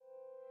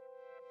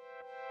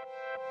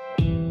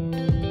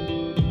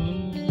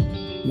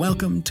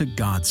Welcome to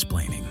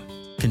Godsplaining,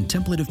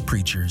 Contemplative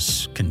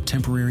Preachers,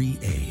 Contemporary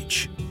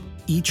Age.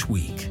 Each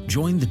week,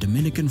 join the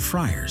Dominican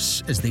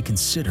friars as they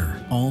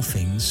consider all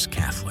things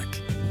Catholic.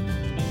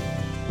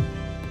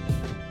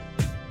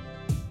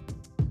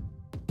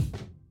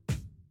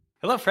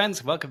 Hello,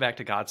 friends. Welcome back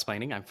to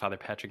Godsplaining. I'm Father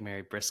Patrick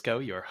Mary Briscoe,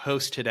 your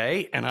host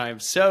today, and I'm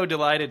so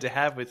delighted to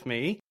have with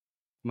me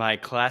my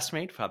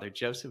classmate, Father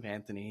Joseph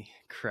Anthony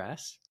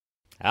Kress.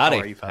 Howdy.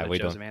 How are you, Father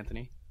Joseph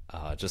Anthony?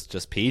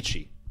 Just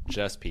peachy.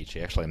 Just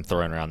peachy. Actually, I'm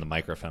throwing around the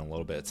microphone a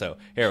little bit. So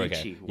here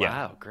Peachy. we go.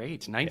 Wow,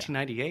 great.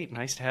 1998. Yeah.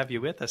 Nice to have you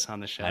with us on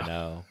the show. I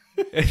know.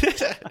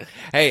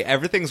 Hey,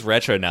 everything's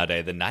retro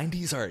nowadays. The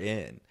 90s are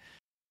in.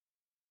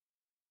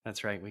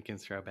 That's right. We can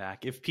throw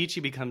back. If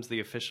Peachy becomes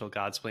the official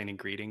Godsplaining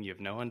greeting, you have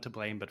no one to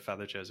blame but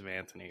Father Joseph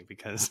Anthony,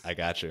 because I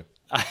got you.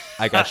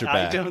 I got your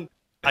back.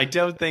 I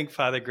don't think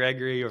Father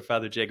Gregory or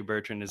Father Jacob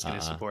Bertrand is going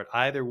to support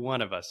either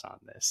one of us on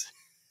this.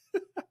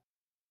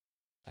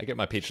 I get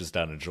my peaches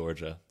down in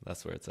Georgia.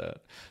 That's where it's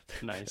at.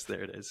 Nice.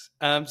 There it is.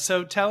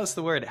 So tell us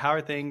the word. How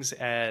are things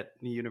at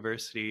the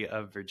University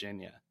of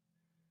Virginia?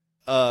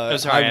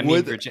 Sorry,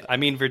 I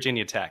mean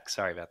Virginia Tech.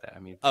 Sorry about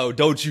that.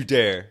 Don't you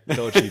dare.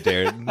 Don't you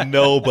dare.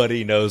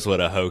 Nobody knows what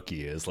a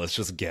hokey is. Let's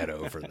just get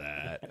over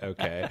that.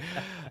 Okay.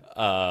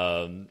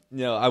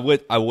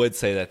 I would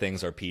say that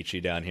things are peachy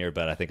down here,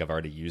 but I think I've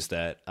already used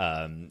that.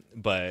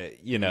 But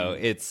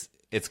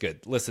it's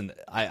good. Listen,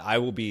 I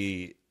will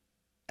be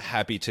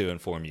happy to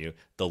inform you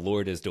the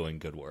Lord is doing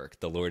good work.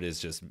 The Lord is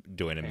just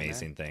doing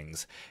amazing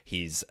things.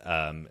 He's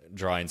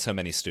drawing so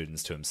many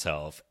students to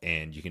himself,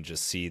 and you can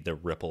just see the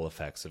ripple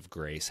effects of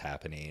grace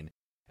happening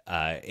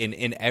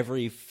in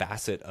every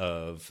facet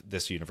of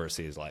this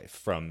university's life,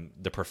 from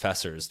the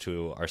professors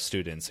to our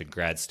students and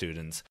grad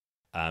students.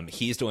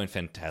 He's doing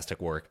fantastic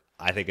work.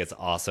 I think it's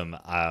awesome.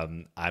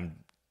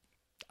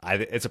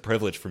 It's a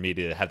privilege for me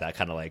to have that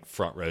kind of like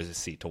front row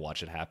seat to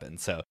watch it happen.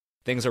 So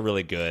things are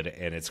really good,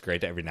 and it's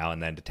great to every now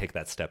and then to take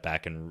that step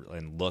back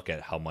and look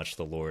at how much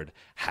the Lord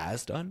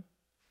has done,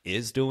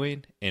 is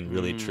doing, and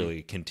really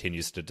truly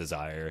continues to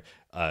desire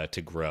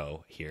to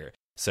grow here.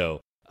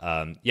 So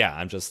I'm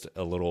just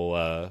a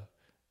little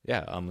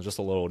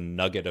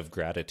nugget of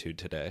gratitude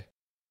today.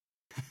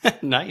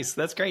 Nice,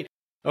 that's great.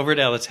 Over at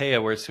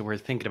Aletheia, we're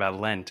thinking about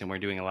Lent, and we're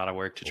doing a lot of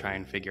work to try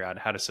and figure out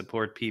how to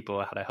support people,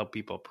 how to help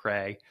people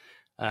pray.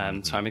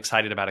 So I'm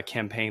excited about a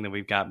campaign that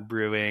we've got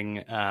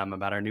brewing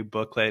about our new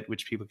booklet,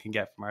 which people can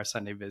get from our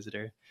Sunday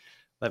Visitor.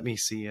 Let me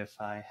see if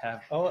I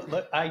have. Oh,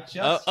 look!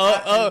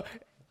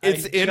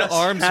 It's in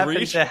arm's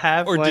reach.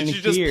 Or did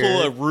you just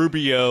pull a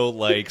Rubio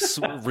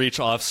reach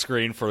off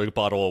screen for a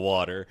bottle of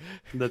water?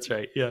 That's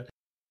right. Yeah.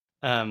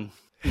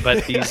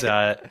 But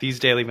these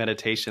daily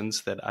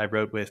meditations that I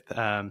wrote with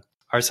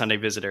our Sunday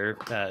Visitor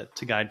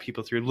to guide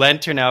people through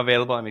Lent are now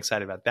available. I'm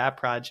excited about that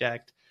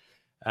project.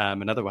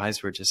 And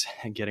otherwise, we're just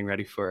getting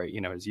ready for,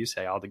 as you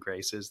say, all the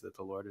graces that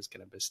the Lord is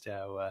going to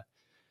bestow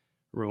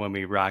when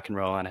we rock and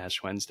roll on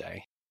Ash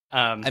Wednesday.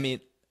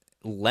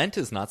 Lent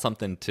is not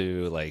something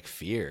to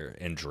fear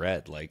and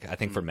dread. I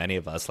think for many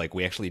of us,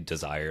 we actually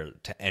desire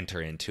to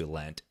enter into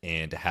Lent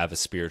and to have a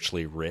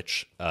spiritually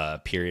rich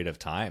period of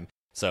time.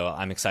 So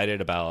I'm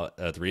excited about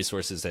the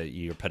resources that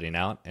you're putting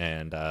out,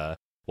 and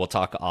we'll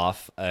talk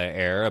off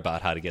air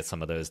about how to get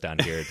some of those down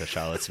here to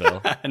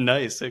Charlottesville.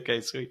 Nice.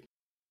 Okay, sweet.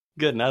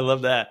 Good, and I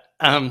love that.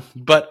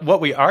 But what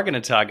we are going to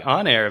talk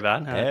on air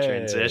about,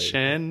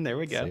 transition, there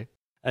we go.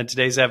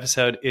 Today's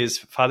episode is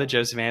Father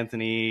Joseph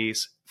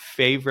Anthony's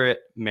favorite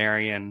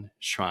Marian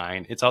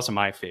shrine. It's also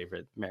my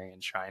favorite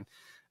Marian shrine.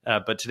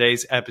 But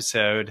today's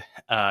episode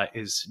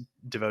is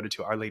devoted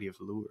to Our Lady of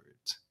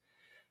Lourdes.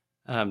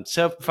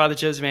 So, Father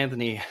Joseph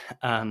Anthony,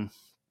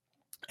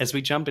 as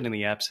we jump into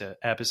the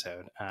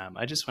episode,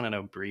 I just want to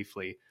know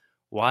briefly,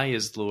 why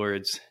is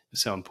Lourdes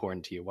so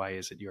important to you? Why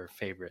is it your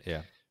favorite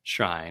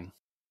shrine?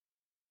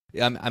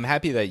 I'm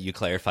happy that you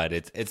clarified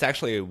it. It's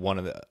actually one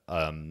of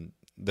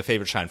the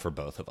favorite shrine for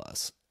both of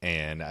us,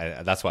 and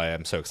that's why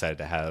I'm so excited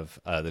to have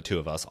the two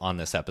of us on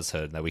this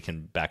episode, that we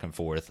can back and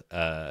forth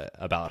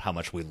about how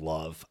much we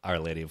love Our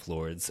Lady of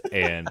Lourdes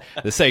and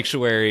the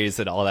sanctuaries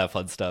and all that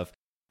fun stuff.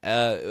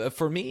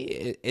 For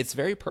me, it's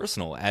very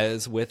personal,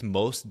 as with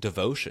most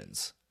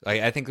devotions.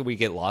 I think that we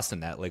get lost in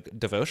that.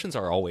 Devotions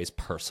are always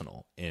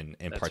personal in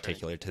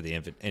particular to the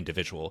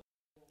individual,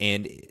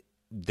 and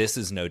this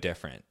is no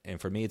different. And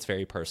for me, it's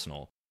very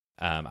personal.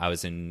 I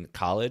was in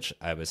college.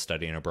 I was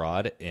studying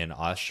abroad in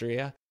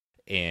Austria,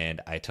 and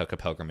I took a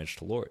pilgrimage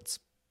to Lourdes.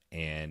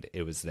 And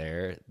it was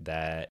there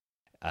that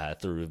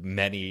through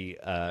many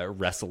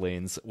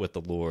wrestlings with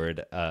the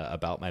Lord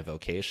about my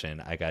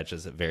vocation, I got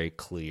just a very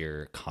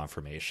clear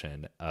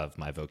confirmation of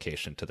my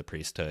vocation to the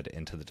priesthood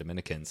and to the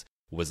Dominicans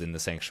was in the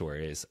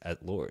sanctuaries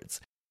at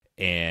Lourdes.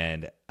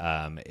 And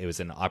it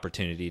was an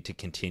opportunity to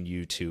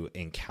continue to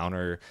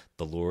encounter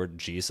the Lord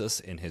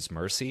Jesus in his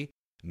mercy,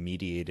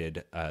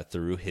 mediated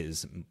through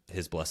his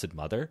Blessed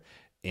Mother,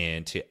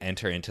 and to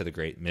enter into the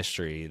great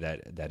mystery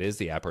that is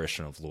the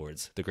apparition of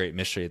Lourdes, the great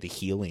mystery of the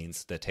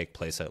healings that take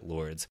place at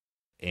Lourdes,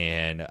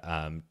 and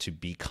to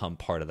become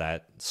part of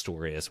that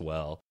story as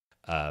well.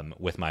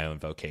 with my own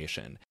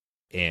vocation.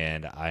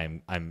 And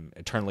I'm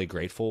eternally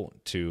grateful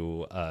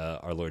to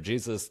our Lord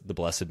Jesus, the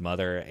Blessed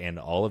Mother, and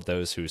all of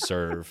those who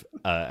serve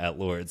at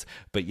Lourdes.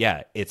 But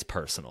yeah, it's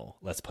personal.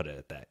 Let's put it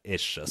at that.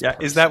 It's just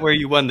personal. Is that where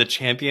you won the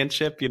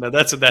championship? You know,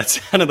 that's what that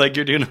sounded like.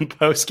 You're doing a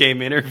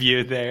post-game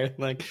interview there.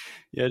 Like,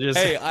 yeah,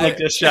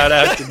 just shout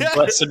out to the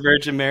Blessed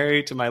Virgin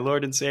Mary, to my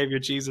Lord and Savior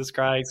Jesus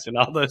Christ, and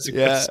all those who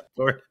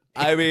support.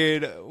 I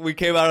mean, we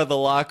came out of the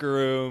locker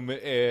room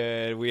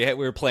and we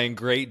were playing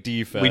great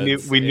defense.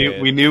 We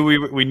knew we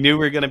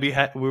were going to be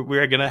we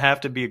were going to have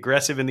to be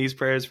aggressive in these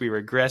prayers. We were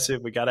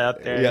aggressive. We got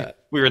out there. Yeah.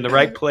 We were in the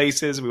right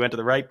places. We went to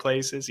the right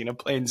places. You know,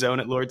 playing zone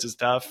at Lourdes is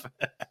tough.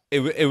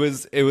 It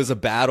was a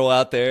battle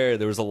out there.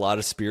 There was a lot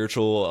of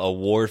spiritual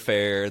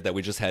warfare that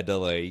we just had to,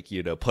 like,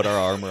 you know, put our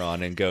armor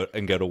on and go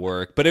to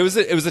work. But it was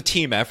a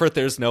team effort.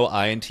 There's no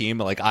I in team.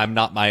 Like, I'm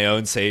not my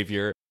own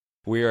savior.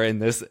 We are in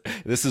this.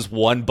 This is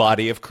one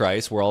body of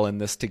Christ. We're all in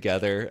this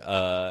together.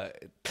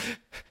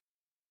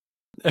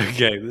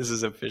 Okay, this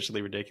is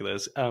officially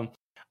ridiculous.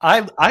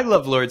 I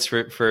love Lourdes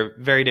for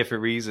very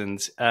different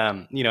reasons.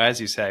 You know, as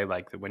you say,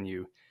 like when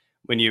you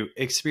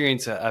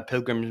experience a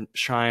pilgrim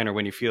shrine, or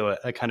when you feel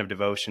a kind of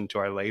devotion to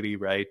Our Lady,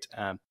 right?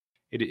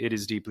 It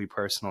is deeply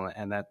personal,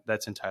 and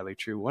that's entirely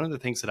true. One of the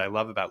things that I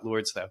love about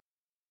Lourdes, though,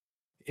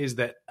 is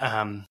that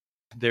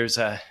there's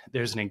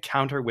an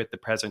encounter with the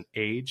present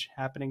age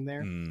happening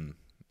there.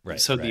 Right.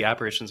 So the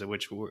apparitions of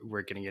which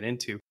we're getting it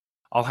into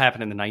all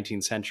happened in the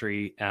 19th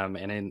century.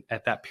 And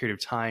at that period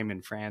of time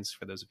in France,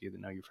 for those of you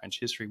that know your French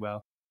history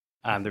well,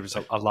 there was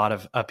a lot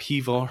of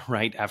upheaval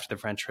right after the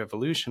French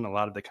Revolution. A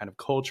lot of the kind of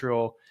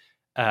cultural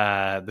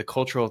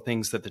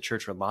things that the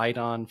church relied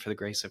on for the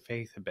grace of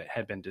faith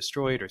had been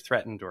destroyed or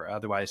threatened or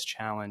otherwise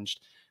challenged.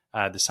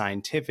 The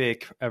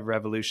scientific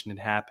revolution had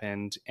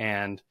happened,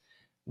 and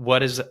what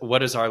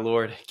does our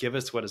Lord give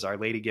us? What does Our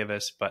Lady give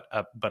us? But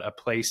a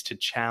place to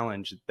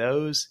challenge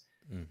those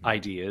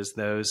ideas,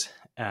 those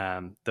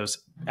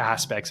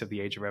aspects of the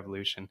age of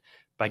revolution,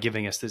 by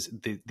giving us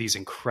these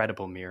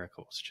incredible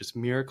miracles, just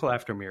miracle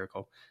after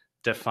miracle,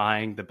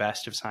 defying the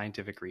best of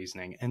scientific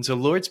reasoning. And so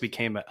Lourdes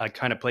became a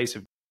kind of place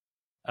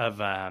of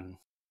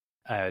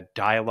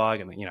dialogue.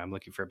 I mean, you know, I'm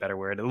looking for a better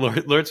word.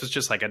 Lourdes was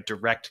just like a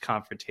direct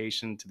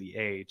confrontation to the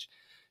age,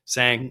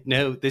 saying,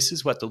 no, this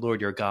is what the Lord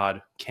your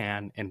God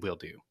can and will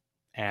do.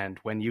 And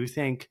when you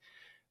think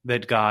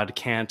that God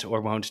can't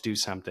or won't do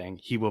something,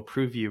 he will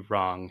prove you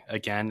wrong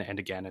again and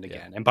again and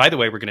again. Yeah. And by the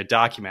way, we're going to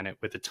document it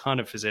with a ton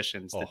of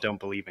physicians that don't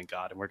believe in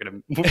God. And we're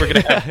going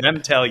to have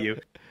them tell you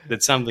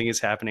that something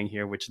is happening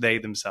here which they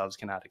themselves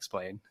cannot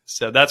explain.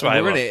 So that's why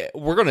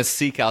we're going to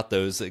seek out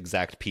those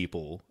exact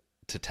people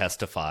to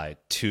testify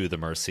to the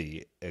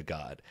mercy of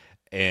God.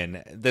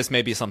 And this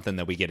may be something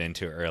that we get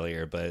into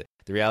earlier, but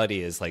the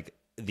reality is, like,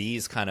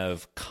 these kind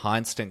of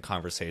constant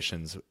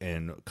conversations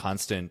and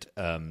constant,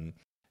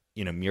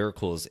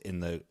 miracles in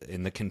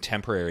the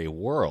contemporary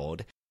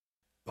world,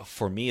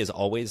 for me, is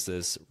always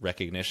this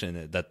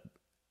recognition that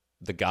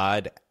the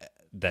God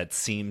that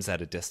seems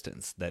at a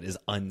distance, that is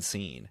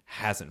unseen,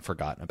 hasn't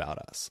forgotten about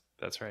us.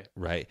 That's right.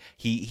 Right.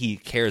 He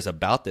cares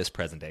about this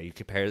present day. He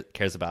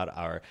cares about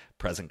our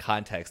present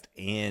context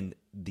and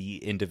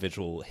the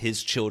individual,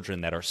 his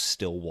children that are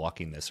still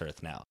walking this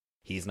earth now.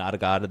 He's not a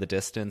God of the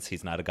distance.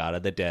 He's not a God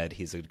of the dead.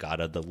 He's a God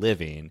of the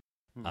living.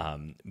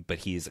 But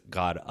he's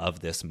God of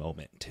this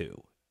moment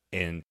too.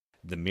 And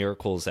the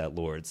miracles at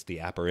Lourdes,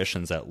 the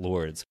apparitions at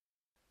Lourdes,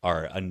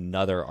 are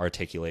another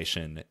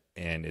articulation.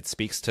 And it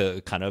speaks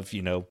to kind of,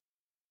 you know,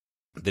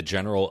 the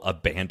general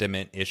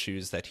abandonment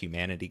issues that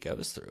humanity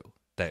goes through,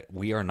 that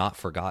we are not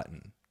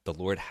forgotten. The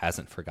Lord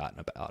hasn't forgotten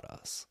about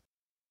us.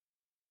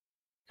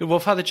 Well,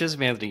 Father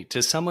Joseph Anthony,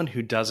 to someone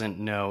who doesn't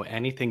know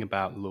anything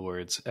about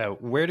Lourdes,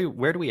 where do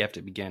we have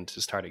to begin to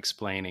start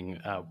explaining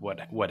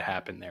what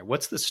happened there?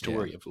 What's the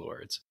story of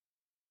Lourdes?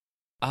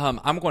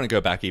 I'm going to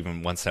go back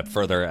even one step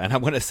further, and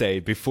I'm going to say,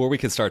 before we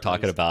can start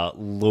talking about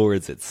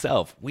Lourdes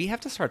itself, we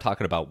have to start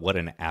talking about what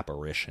an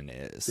apparition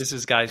is. This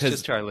is, guys,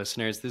 just to our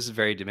listeners, this is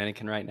very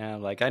Dominican right now.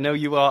 Like, I know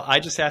you all, I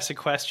just asked a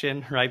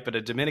question, right? But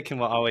a Dominican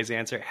will always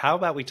answer. How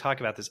about we talk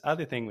about this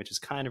other thing, which is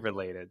kind of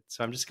related?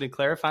 So I'm just going to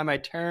clarify my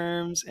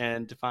terms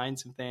and define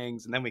some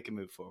things, and then we can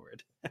move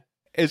forward.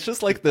 It's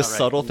just like the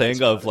subtle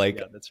thing of, like,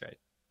 yeah, that's right.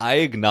 I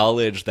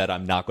acknowledge that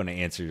I'm not going to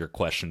answer your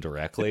question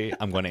directly.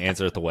 I'm going to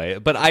answer it the way,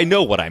 but I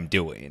know what I'm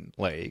doing.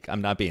 Like,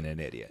 I'm not being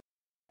an idiot.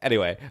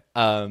 Anyway,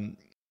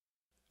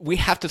 we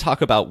have to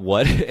talk about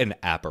what an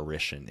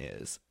apparition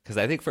is, because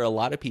I think for a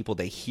lot of people,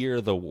 they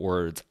hear the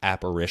words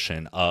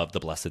apparition of the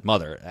Blessed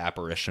Mother,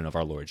 apparition of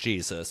our Lord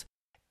Jesus,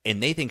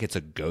 and they think it's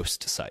a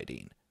ghost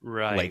sighting.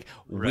 Right. Like,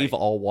 we've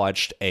all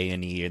watched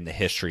A&E in the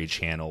History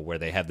Channel where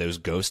they have those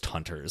ghost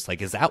hunters.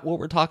 Like, is that what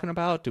we're talking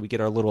about? Do we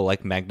get our little,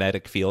 like,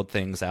 magnetic field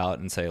things out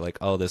and say, like,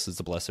 oh, this is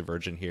the Blessed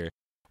Virgin here?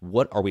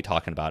 What are we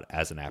talking about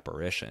as an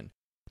apparition?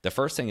 The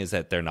first thing is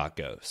that they're not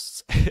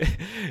ghosts.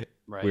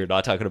 Right. We're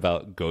not talking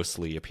about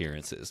ghostly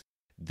appearances.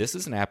 This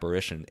is an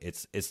apparition.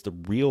 It's the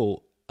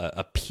real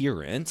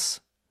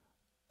appearance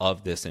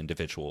of this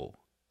individual.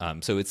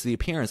 So it's the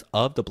appearance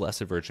of the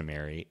Blessed Virgin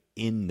Mary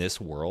in this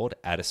world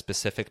at a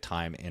specific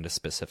time and a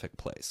specific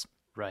place.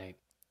 Right.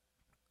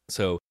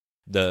 So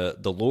the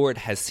Lord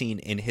has seen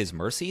in his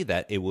mercy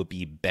that it would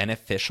be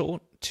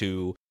beneficial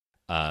to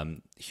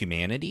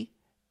humanity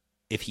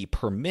if he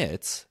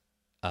permits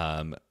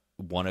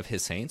one of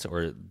his saints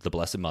or the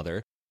Blessed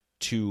Mother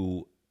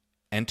to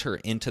enter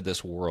into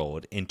this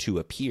world and to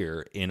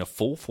appear in a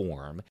full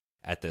form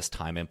at this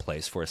time and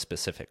place for a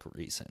specific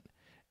reason.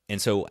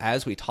 And so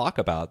as we talk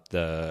about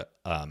the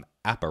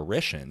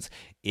apparitions,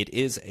 it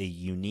is a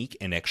unique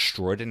and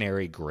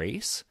extraordinary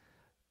grace,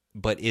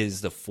 but is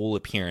the full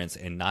appearance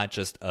and not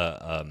just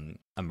a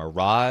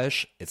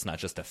mirage. It's not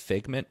just a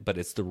figment, but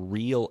it's the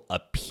real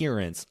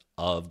appearance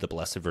of the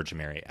Blessed Virgin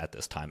Mary at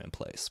this time and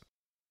place.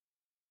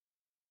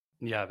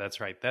 Yeah, that's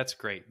right. That's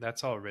great.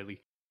 That's all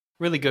really,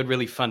 really good,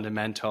 really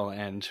fundamental,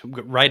 and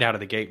right out of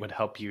the gate would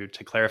help you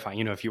to clarify,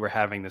 if you were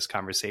having this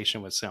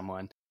conversation with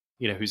someone,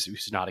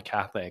 who's not a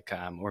Catholic,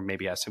 or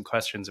maybe has some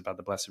questions about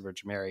the Blessed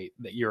Virgin Mary,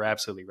 that you're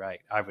absolutely right.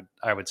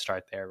 I would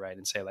start there, right,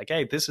 and say like,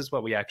 hey, this is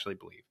what we actually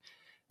believe.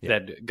 Yeah.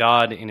 That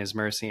God in his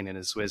mercy and in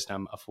his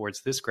wisdom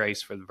affords this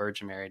grace for the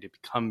Virgin Mary to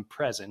become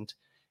present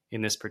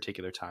in this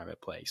particular time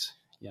and place.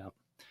 Yeah.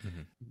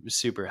 Mm-hmm.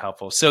 Super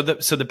helpful. So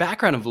the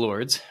background of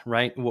Lourdes,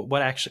 right?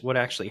 What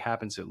actually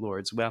happens at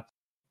Lourdes? Well,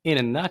 in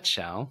a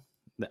nutshell,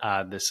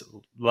 this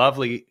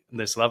lovely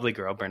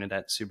girl,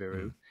 Bernadette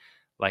Soubirous,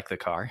 like the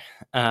car.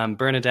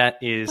 Bernadette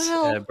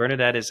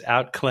is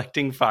out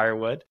collecting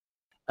firewood,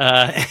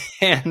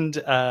 and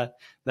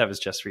that was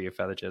just for you,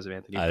 Father Joseph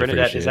Anthony.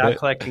 Bernadette is out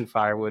collecting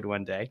firewood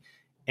one day,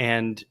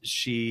 and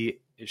she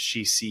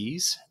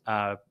sees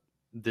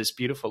this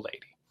beautiful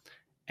lady.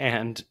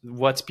 And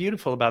what's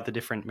beautiful about the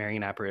different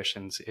Marian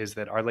apparitions is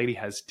that Our Lady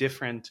has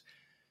different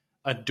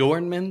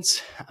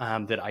adornments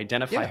that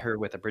identify her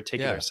with a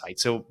particular site.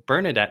 So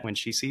Bernadette, when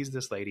she sees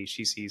this lady,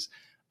 she sees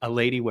a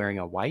lady wearing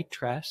a white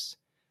dress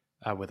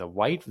with a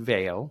white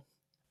veil,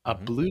 a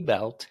blue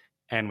belt,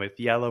 and with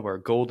yellow or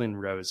golden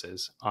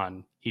roses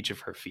on each of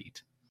her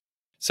feet.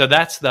 So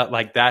that's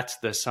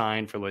the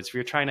sign for Lourdes. If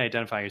you're trying to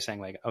identify, you're saying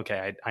like,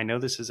 okay, I know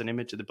this is an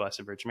image of the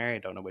Blessed Virgin Mary. I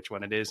don't know which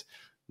one it is.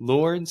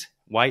 Lourdes,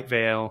 white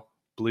veil,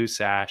 blue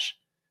sash,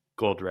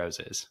 gold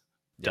roses.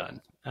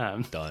 Done.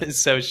 Done.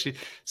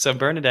 So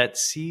Bernadette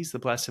sees the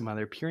Blessed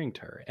Mother appearing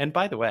to her. And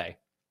by the way,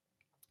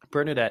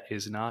 Bernadette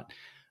is not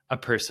a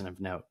person of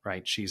note,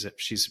 right?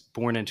 She's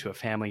born into a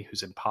family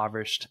who's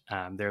impoverished.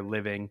 They're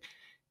living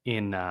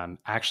in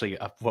actually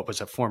what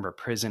was a former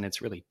prison.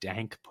 It's a really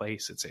dank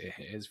place.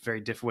 It's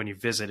very difficult when you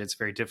visit. It's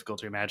very difficult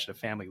to imagine a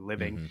family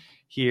living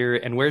here.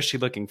 And where is she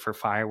looking for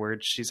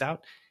firewood? She's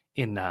out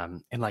in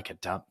like a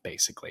dump,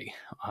 basically,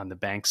 on the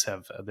banks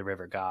of the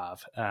River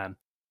Gave.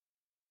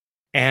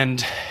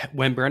 And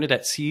when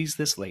Bernadette sees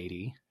this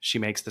lady, she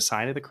makes the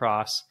sign of the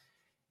cross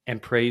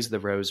and prays the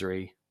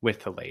rosary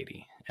with the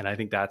lady. And I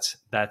think that's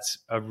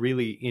a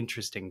really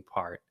interesting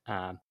part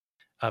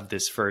of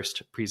this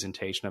first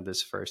presentation, of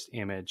this first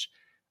image.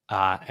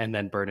 And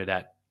then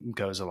Bernadette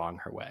goes along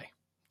her way.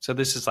 So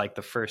this is like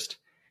the first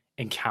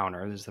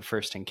encounter. This is the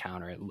first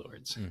encounter at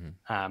Lourdes.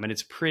 And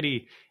it's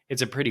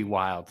a pretty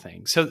wild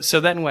thing. So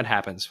then what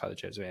happens, Father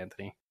Joseph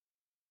Anthony?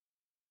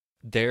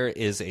 There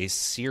is a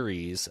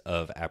series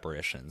of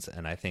apparitions,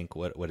 and I think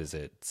what is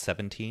it,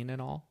 17 in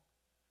all?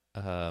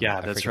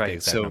 That's right. The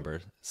exact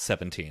number,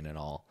 17 in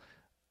all,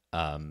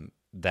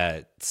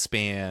 that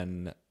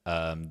span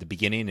the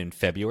beginning in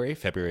February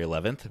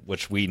 11th,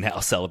 which we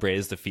now celebrate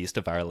as the Feast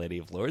of Our Lady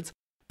of Lourdes,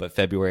 but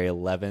February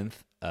 11th,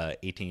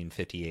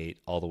 1858,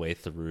 all the way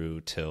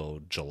through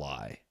till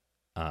July.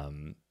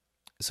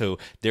 So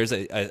there's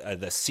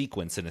a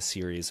sequence in a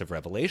series of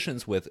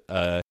revelations with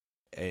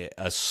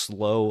a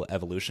slow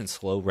evolution,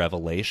 slow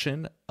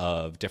revelation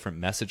of different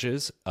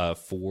messages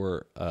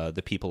for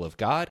the people of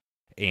God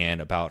and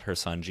about her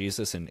son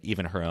Jesus and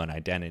even her own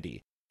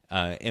identity.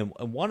 And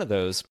one of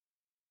those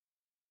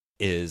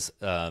is,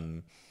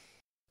 one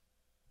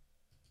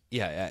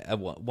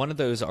of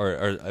those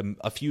are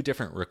a few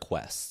different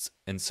requests.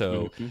 And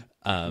so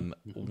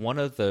one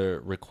of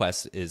the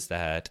requests is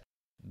that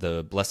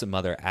the Blessed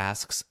Mother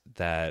asks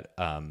that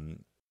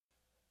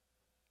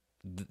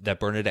that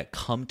Bernadette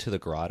come to the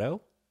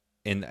grotto,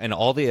 and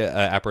all the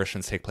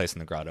apparitions take place in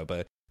the grotto,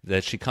 but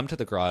that she come to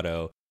the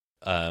grotto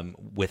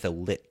with a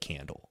lit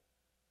candle.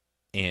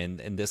 And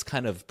this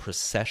kind of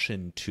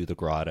procession to the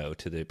grotto,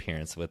 to the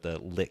appearance with a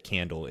lit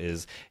candle,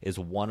 is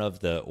one of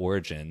the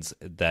origins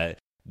that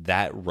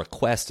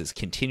request is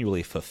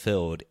continually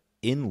fulfilled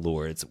in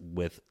Lourdes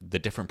with the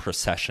different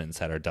processions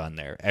that are done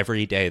there.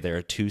 Every day there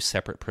are two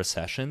separate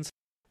processions.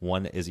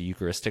 One is a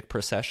Eucharistic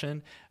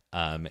procession,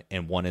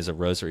 and one is a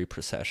rosary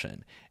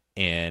procession.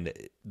 And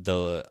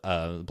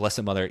the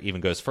Blessed Mother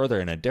even goes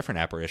further in a different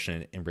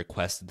apparition and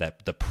requests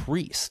that the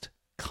priest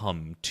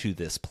come to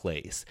this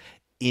place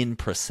in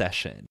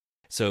procession.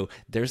 So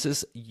there's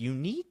this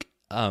unique,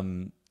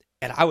 and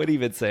I would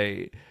even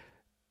say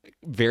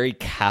very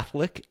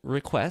Catholic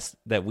request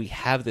that we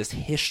have this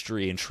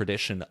history and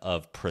tradition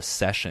of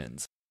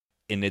processions.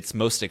 In its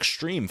most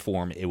extreme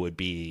form, it would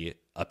be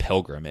a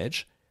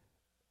pilgrimage.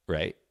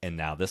 right? And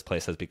now this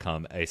place has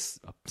become a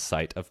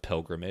site of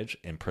pilgrimage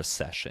and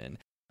procession.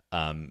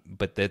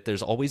 But that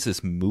there's always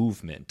this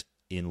movement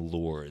in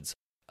Lourdes,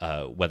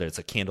 whether it's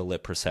a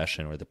candlelit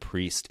procession or the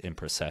priest in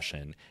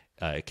procession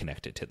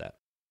connected to that.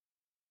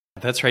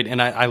 That's right.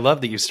 And I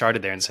love that you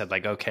started there and said,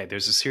 like, okay,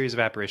 there's a series of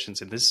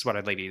apparitions, and this is what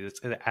Our Lady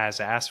has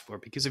asked for.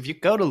 Because if you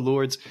go to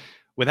Lourdes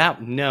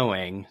without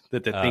knowing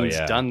that the things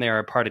done there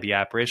are part of the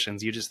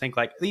apparitions, you just think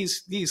like,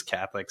 these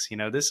Catholics,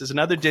 this is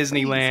another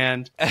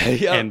Disneyland,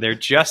 and they're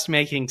just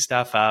making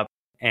stuff up.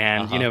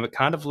 And, it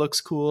kind of looks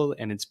cool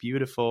and it's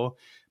beautiful.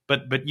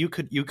 But you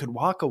could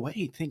walk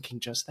away thinking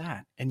just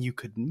that, and you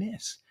could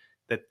miss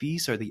that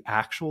these are the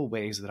actual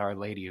ways that Our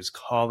Lady is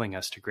calling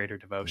us to greater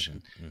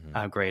devotion,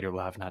 greater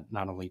love,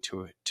 not only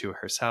to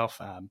herself,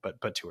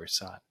 but to her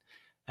Son.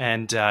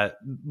 And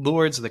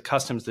Lourdes, the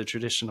customs, the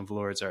tradition of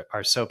Lourdes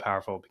are so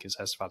powerful because,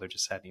 as Father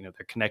just said,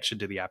 their connection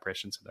to the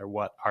apparitions, and they're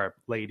what Our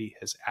Lady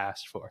has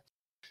asked for.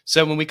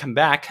 So when we come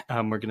back,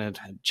 we're going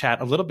to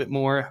chat a little bit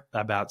more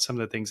about some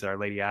of the things that Our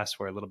Lady asked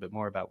for, a little bit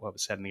more about what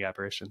was said in the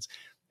apparitions,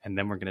 and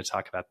then we're going to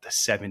talk about the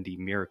 70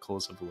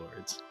 miracles of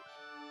Lourdes.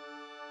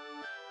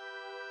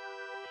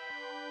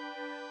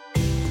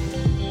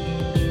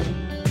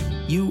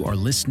 You are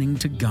listening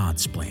to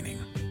Godsplaining.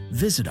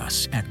 Visit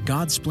us at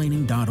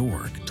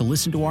godsplaining.org to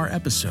listen to our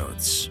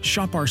episodes,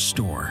 shop our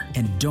store,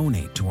 and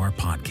donate to our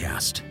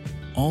podcast.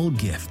 All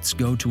gifts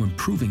go to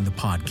improving the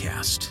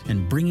podcast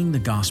and bringing the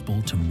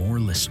gospel to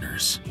more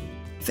listeners.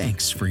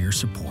 Thanks for your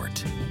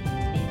support.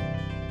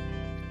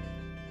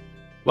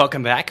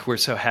 Welcome back. We're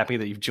so happy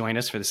that you've joined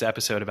us for this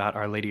episode about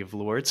Our Lady of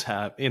Lourdes.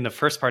 In the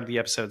first part of the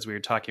episodes, we were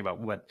talking about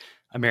what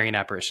a Marian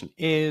apparition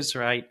is,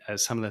 right?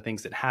 Some of the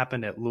things that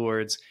happened at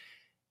Lourdes.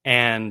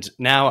 And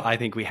now I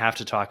think we have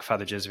to talk,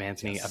 Father Joseph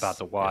Anthony, about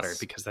the water,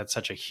 because that's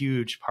such a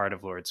huge part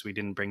of Lourdes. We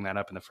didn't bring that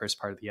up in the first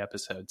part of the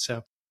episode.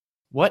 So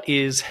what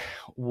is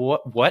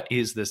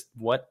this?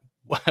 What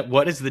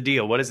is the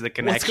deal? What is the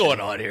connection? What's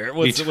going on here?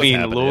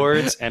 Between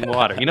Lourdes and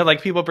water?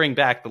 Like people bring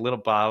back the little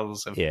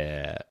bottles of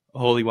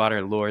holy water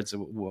at Lourdes.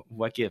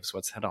 What gives?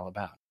 What's that all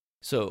about?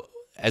 So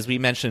as we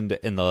mentioned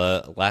in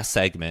the last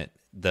segment,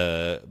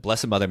 the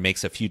Blessed Mother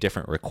makes a few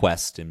different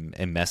requests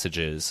and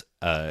messages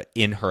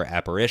in her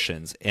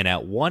apparitions. And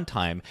at one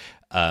time,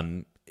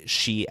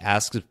 she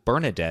asks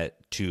Bernadette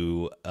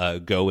to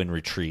go and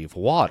retrieve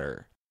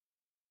water.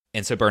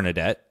 And so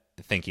Bernadette,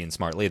 thinking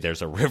smartly,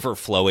 there's a river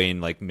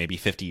flowing like maybe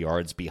 50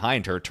 yards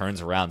behind her,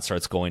 turns around,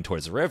 starts going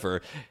towards the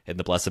river, and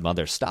the Blessed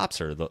Mother stops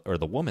her, or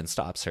the woman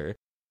stops her,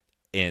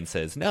 and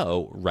says,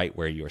 no, right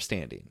where you're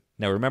standing.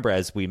 Now remember,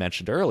 as we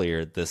mentioned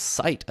earlier, the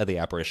site of the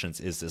apparitions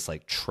is this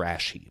like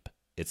trash heap.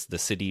 It's the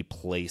city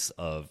place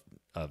of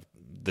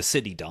the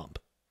city dump.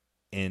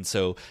 And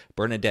so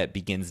Bernadette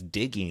begins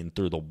digging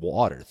through the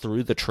water,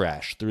 through the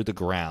trash, through the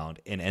ground,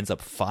 and ends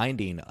up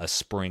finding a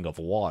spring of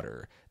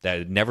water that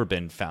had never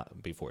been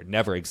found before,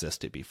 never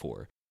existed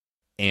before.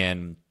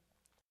 And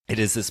it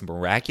is this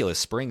miraculous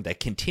spring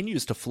that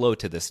continues to flow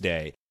to this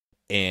day.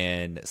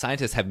 And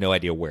scientists have no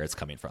idea where it's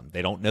coming from.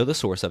 They don't know the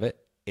source of it.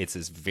 It's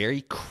this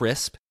very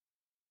crisp,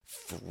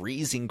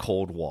 freezing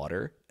cold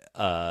water.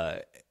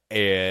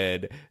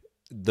 And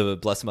the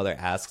Blessed Mother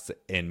asks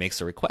and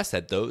makes a request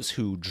that those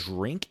who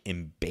drink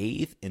and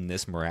bathe in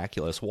this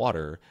miraculous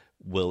water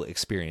will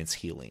experience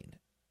healing.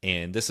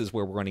 And this is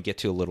where we're going to get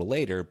to a little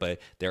later, but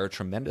there are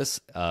tremendous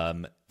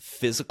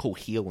physical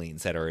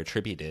healings that are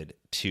attributed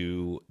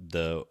to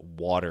the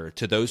water,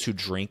 to those who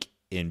drink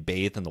and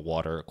bathe in the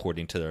water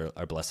according to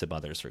our Blessed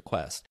Mother's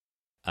request.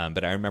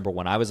 But I remember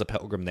when I was a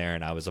pilgrim there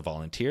and I was a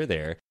volunteer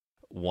there,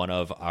 one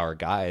of our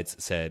guides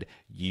said,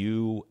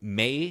 you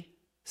may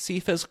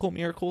see physical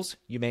miracles,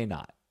 you may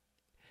not.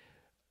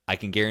 I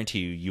can guarantee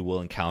you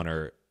will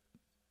encounter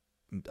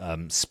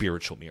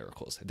spiritual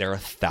miracles. There are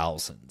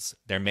thousands.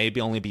 There may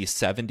only be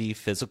 70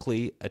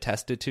 physically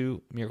attested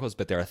to miracles,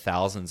 but there are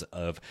thousands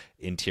of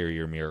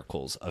interior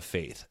miracles of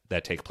faith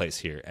that take place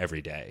here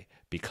every day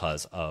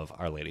because of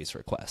Our Lady's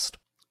request.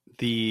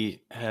 The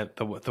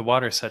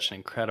water is such an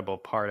incredible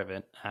part of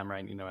it,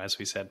 right? As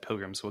we said,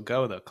 pilgrims will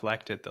go, they'll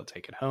collect it, they'll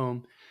take it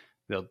home,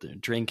 they'll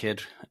drink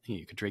it.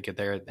 You could drink it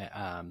there,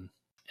 and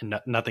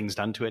nothing's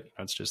done to it.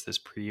 It's just this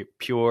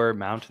pure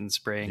mountain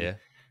spring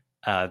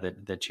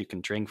that you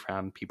can drink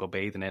from. People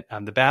bathe in it.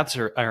 The baths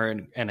are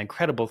an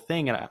incredible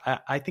thing, and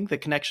I think the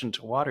connection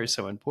to water is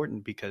so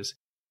important because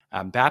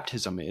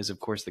baptism is,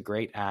 of course, the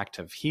great act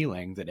of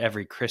healing that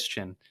every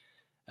Christian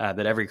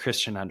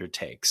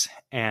undertakes.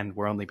 And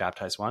we're only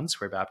baptized once.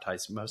 We're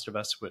baptized, most of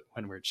us,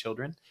 when we're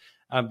children.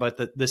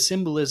 But the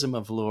symbolism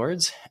of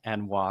Lourdes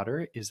and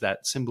water is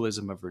that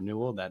symbolism of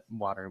renewal, that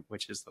water,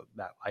 which is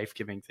that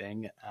life-giving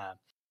thing,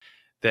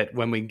 that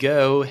when we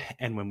go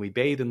and when we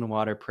bathe in the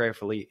water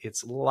prayerfully,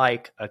 it's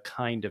like a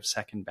kind of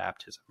second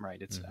baptism, right?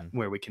 It's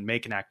where we can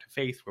make an act of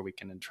faith, where we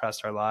can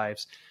entrust our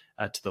lives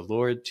to the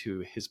Lord,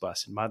 to his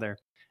Blessed Mother,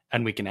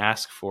 and we can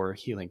ask for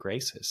healing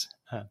graces.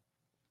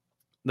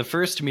 The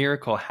first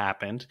miracle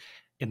happened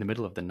in the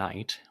middle of the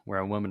night, where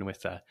a woman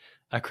with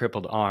a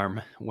crippled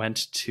arm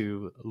went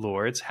to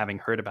Lourdes, having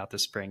heard about the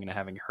spring and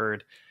having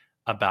heard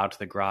about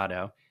the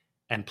grotto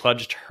and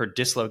plunged her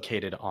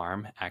dislocated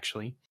arm,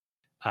 actually,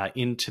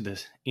 into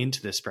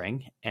the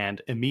spring,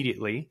 and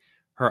immediately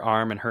her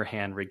arm and her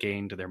hand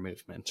regained their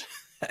movement.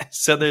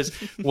 So there's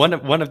one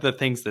of the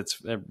things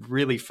that's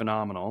really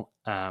phenomenal,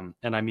 and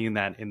I mean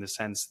that in the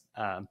sense,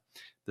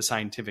 the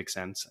scientific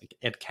sense, like,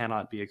 it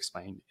cannot be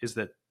explained, is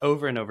that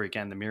over and over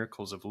again the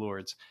miracles of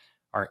Lourdes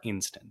are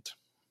instant.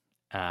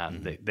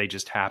 They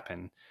just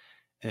happen.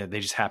 They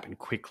just happen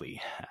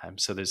quickly.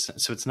 So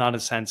it's not a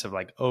sense of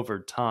like over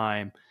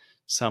time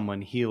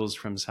someone heals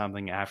from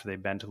something after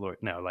they've been to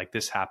Lourdes. No, like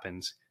this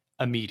happens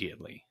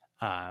immediately.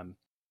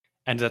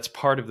 And that's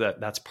part of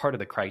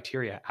the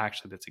criteria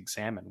actually that's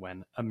examined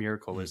when a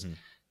miracle is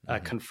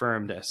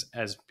confirmed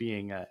as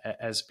being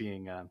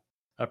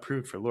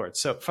approved for Lourdes.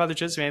 So, Father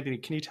Joseph Anthony,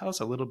 can you tell us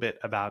a little bit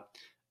about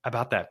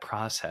that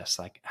process?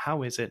 Like,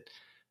 how is it,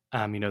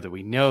 that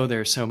we know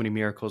there are so many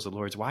miracles at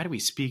Lourdes? Why do we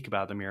speak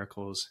about the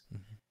miracles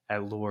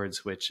at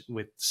Lourdes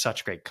with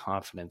such great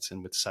confidence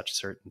and with such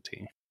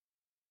certainty?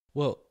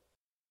 Well,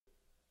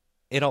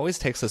 it always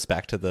takes us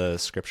back to the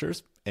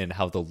scriptures and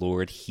how the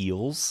Lord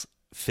heals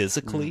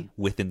physically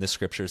within the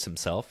scriptures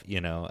himself.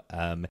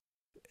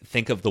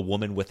 Think of the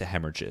woman with the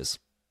hemorrhages.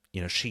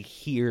 She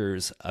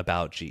hears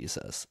about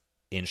Jesus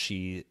and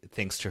she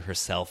thinks to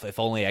herself, if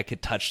only I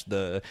could touch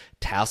the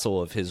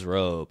tassel of his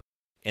robe.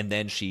 And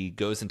then she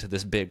goes into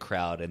this big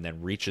crowd and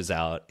then reaches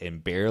out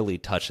and barely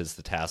touches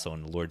the tassel,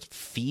 and the Lord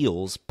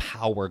feels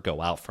power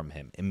go out from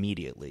him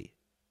immediately.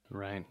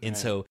 Right. And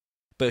so,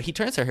 but he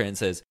turns to her and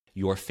says,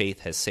 your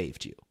faith has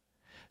saved you.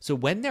 So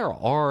when there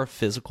are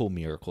physical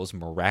miracles,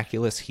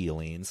 miraculous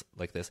healings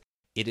like this,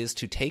 it is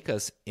to take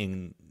us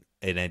in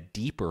a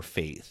deeper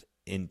faith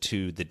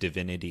into the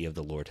divinity of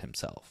the Lord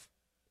himself,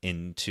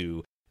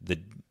 into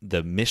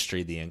the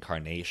mystery, the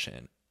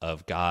incarnation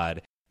of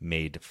God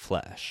made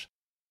flesh.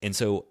 And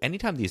so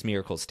anytime these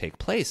miracles take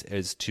place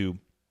is to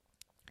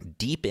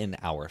deepen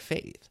our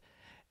faith.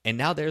 And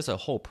now there's a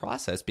whole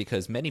process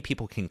because many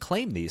people can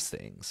claim these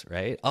things,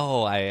 right?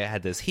 Oh, I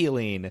had this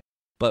healing.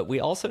 But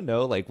we also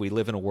know, like, we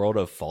live in a world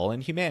of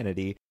fallen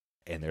humanity,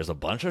 and there's a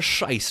bunch of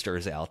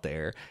shysters out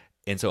there.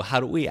 And so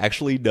how do we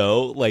actually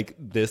know, like,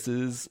 this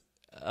is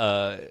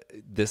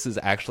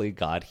actually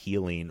God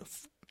healing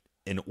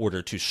in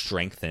order to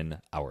strengthen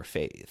our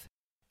faith?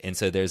 And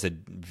so there's a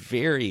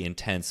very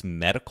intense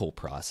medical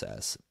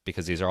process,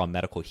 because these are all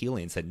medical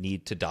healings that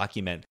need to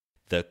document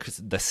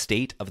the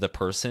state of the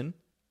person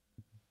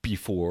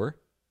before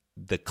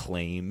the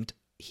claimed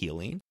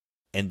healing,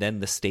 and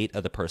then the state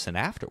of the person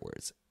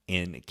afterwards.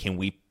 And can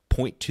we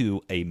point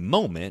to a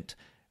moment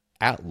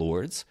at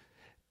Lourdes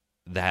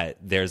that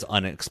there's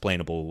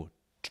unexplainable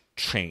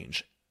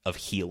change of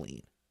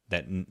healing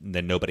that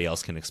nobody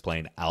else can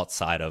explain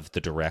outside of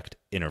the direct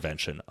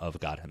intervention of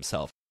God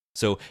himself?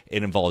 So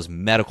it involves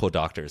medical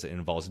doctors, it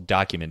involves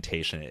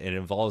documentation, it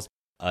involves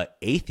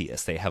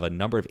atheists. They have a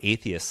number of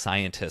atheist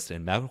scientists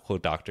and medical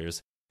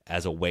doctors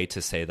as a way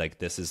to say, like,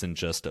 this isn't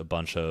just a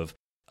bunch of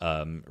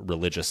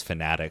religious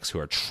fanatics who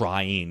are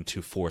trying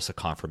to force a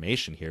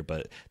confirmation here,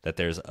 but that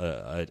there's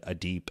a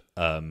deep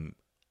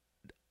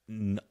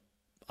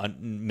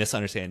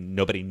misunderstanding.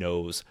 Nobody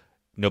knows,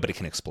 nobody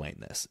can explain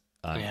this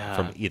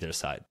from either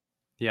side.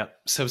 Yeah.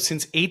 So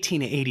since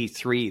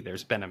 1883,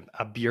 there's been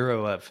a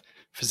bureau of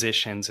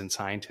physicians and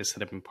scientists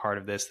that have been part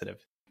of this, that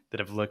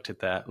have looked at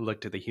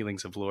the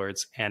healings of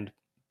Lourdes, and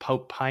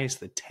Pope Pius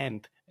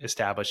X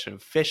established an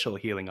official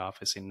healing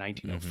office in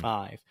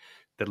 1905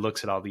 that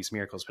looks at all these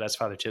miracles. But as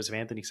Father Joseph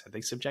Anthony said,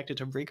 they subject it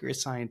to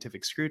rigorous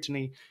scientific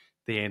scrutiny.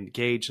 They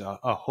engage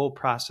a whole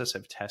process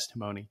of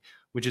testimony,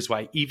 which is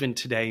why even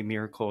today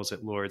miracles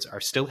at Lourdes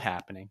are still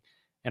happening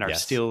and are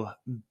still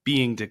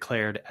being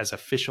declared as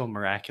official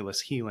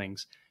miraculous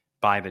healings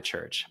by the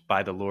Church,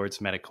 by the Lourdes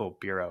Medical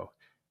Bureau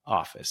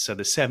office. So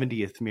the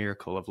 70th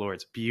miracle of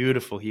Lourdes,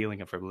 beautiful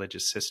healing of a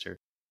religious sister,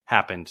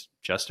 happened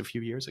just a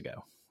few years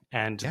ago.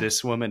 And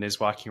this woman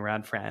is walking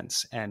around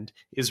France and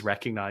is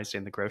recognized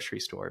in the grocery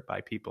store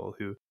by people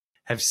who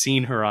have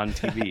seen her on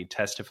TV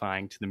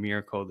testifying to the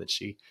miracle that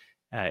she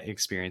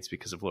experienced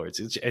because of Lourdes.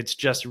 It's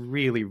just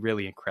really,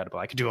 really incredible.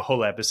 I could do a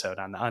whole episode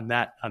on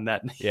that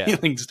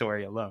healing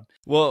story alone.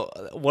 Well,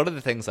 one of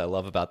the things I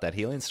love about that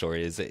healing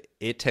story is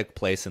it took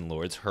place in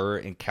Lourdes. Her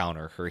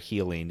encounter, her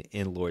healing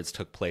in Lourdes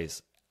took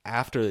place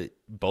after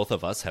both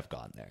of us have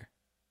gone there.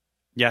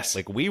 Yes.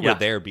 Like, we were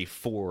there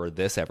before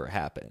this ever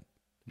happened.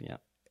 Yeah.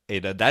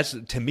 That's,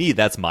 to me,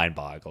 that's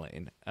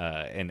mind-boggling,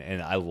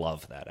 and I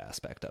love that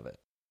aspect of it.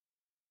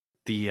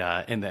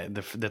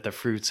 That the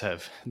fruits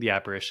of the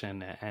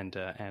apparition and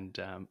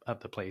of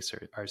the place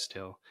are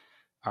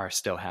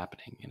still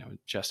happening.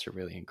 Just a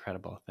really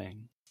incredible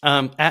thing.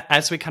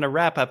 As we kind of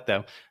wrap up,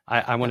 though,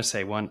 I want to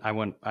say one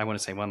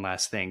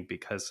last thing,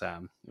 because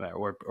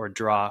or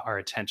draw our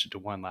attention to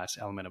one last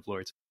element of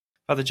Lourdes.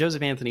 Father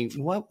Joseph Anthony,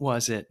 what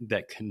was it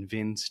that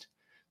convinced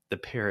the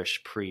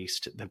parish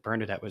priest that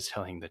Bernadette was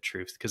telling the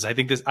truth? Because I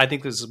think this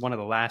is one of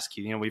the last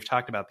key. We've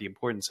talked about the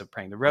importance of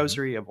praying the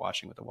rosary, of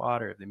washing with the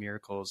water, of the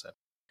miracles,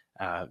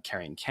 of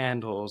carrying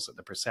candles, of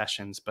the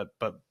processions, but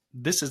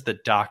this is the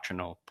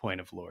doctrinal point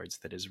of Lourdes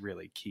that is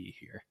really key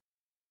here.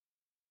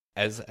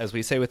 As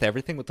we say with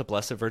everything with the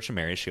Blessed Virgin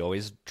Mary, she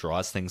always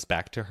draws things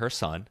back to her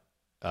son.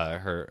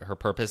 Her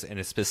purpose,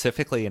 and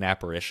specifically in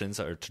apparitions,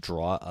 are to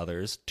draw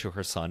others to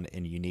her son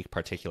in unique,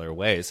 particular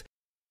ways.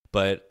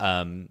 But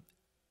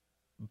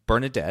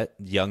Bernadette,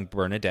 young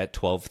Bernadette,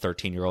 12,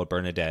 13-year-old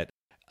Bernadette,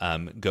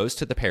 goes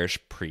to the parish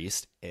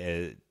priest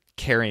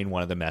carrying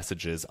one of the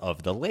messages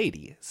of the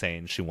lady,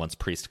 saying she wants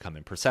priests to come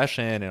in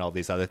procession and all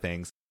these other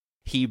things.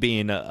 He,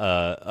 being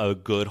a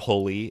good,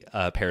 holy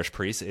parish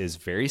priest, is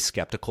very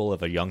skeptical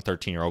of a young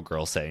 13-year-old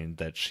girl saying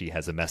that she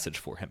has a message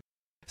for him.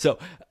 So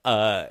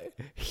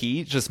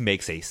he just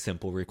makes a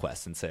simple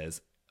request and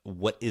says,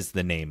 "What is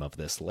the name of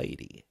this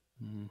lady?"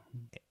 Mm-hmm.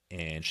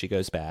 And she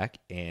goes back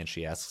and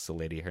she asks the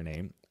lady her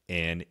name.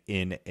 And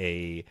in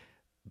the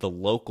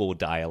local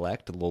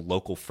dialect, the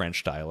local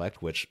French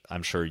dialect, which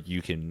I'm sure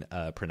you can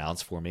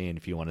pronounce for me, and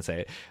if you want to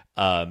say it,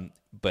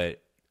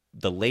 but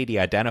the lady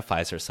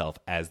identifies herself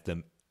as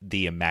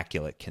the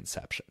Immaculate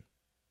Conception.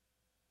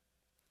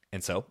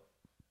 And so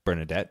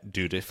Bernadette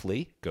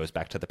dutifully goes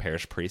back to the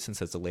parish priest and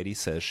says the lady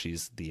says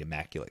she's the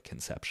Immaculate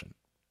Conception.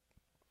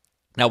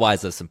 Now, why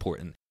is this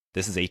important?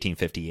 This is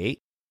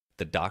 1858.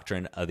 The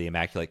doctrine of the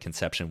Immaculate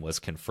Conception was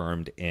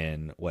confirmed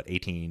in,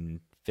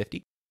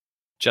 1850?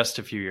 Just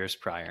a few years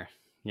prior.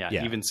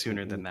 Yeah, even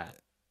sooner than that.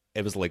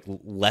 It was like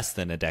less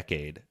than a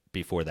decade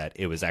before that.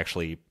 It was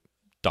actually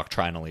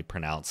doctrinally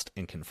pronounced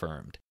and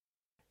confirmed.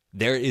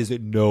 There is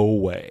no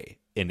way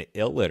an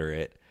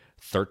illiterate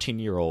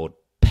 13-year-old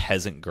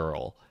peasant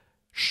girl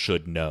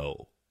should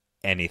know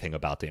anything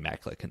about the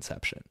Immaculate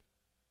Conception.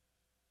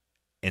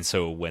 And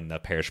so when the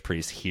parish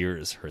priest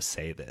hears her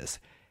say this,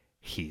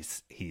 he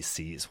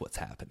sees what's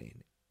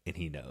happening, and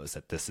he knows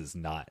that this is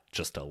not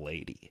just a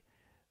lady.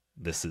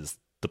 This is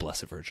the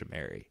Blessed Virgin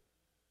Mary.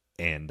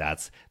 And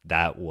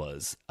that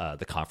was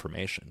the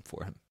confirmation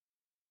for him.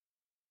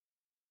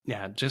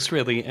 Yeah, just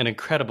really an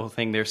incredible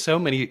thing. There's so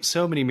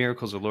many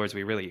miracles of Lourdes.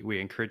 We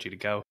encourage you to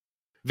go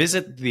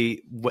visit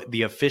the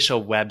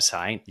official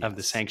website of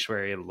the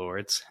Sanctuary of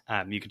Lourdes.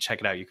 You can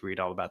check it out. You can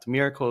read all about the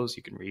miracles.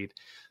 You can read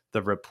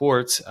the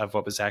reports of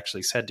what was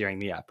actually said during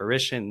the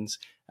apparitions.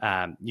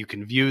 You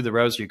can view the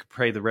rosary. You can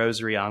pray the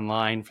rosary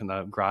online from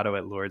the grotto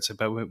at Lourdes.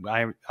 But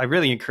I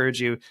really encourage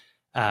you,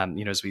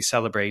 as we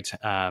celebrate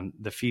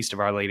the feast of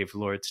Our Lady of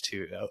Lourdes,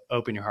 to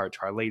open your heart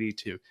to Our Lady,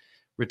 to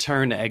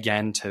return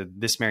again to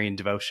this Marian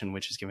devotion,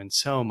 which has given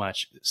so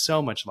much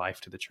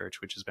life to the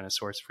Church, which has been a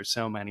source for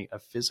so many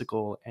of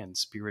physical and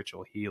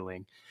spiritual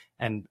healing,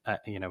 and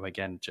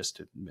again,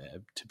 just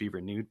to be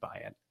renewed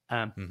by it.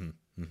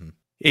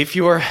 If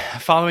you're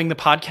following the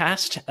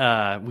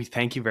podcast, we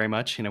thank you very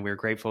much. We're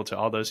grateful to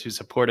all those who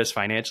support us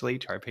financially,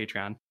 to our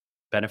Patreon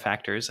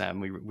benefactors.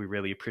 We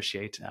really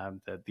appreciate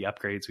the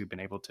upgrades we've been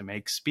able to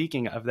make.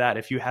 Speaking of that,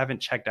 if you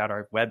haven't checked out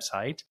our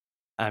website,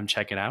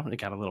 check it out. It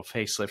got a little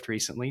facelift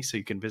recently, so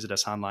you can visit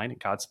us online at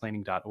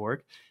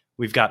godsplaining.org.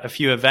 We've got a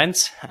few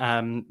events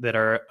that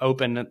are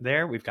open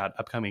there. We've got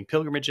upcoming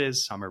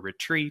pilgrimages, summer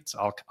retreats,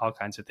 all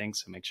kinds of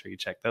things. So make sure you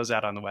check those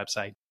out on the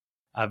website.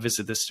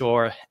 Visit the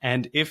store.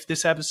 And if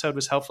this episode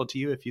was helpful to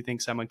you, if you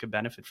think someone could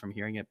benefit from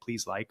hearing it,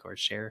 please like or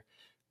share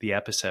the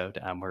episode.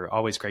 We're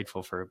always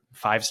grateful for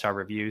 5-star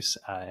reviews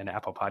in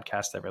Apple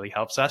Podcasts. That really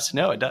helps us.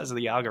 No, it does.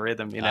 The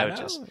algorithm,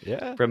 just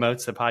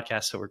promotes the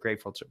podcast. So we're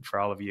grateful for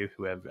all of you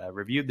who have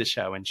reviewed the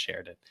show and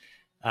shared it.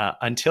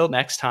 Until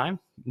next time,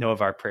 know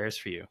of our prayers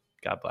for you.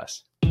 God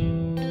bless.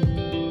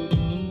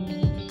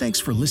 Thanks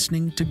for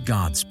listening to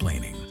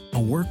Godsplaining, a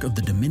work of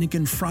the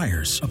Dominican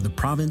Friars of the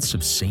province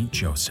of St.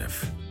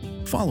 Joseph.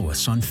 Follow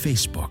us on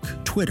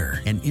Facebook,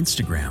 Twitter, and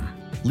Instagram.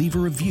 Leave a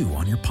review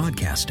on your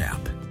podcast app.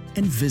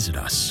 And visit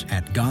us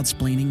at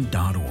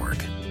godsplaining.org.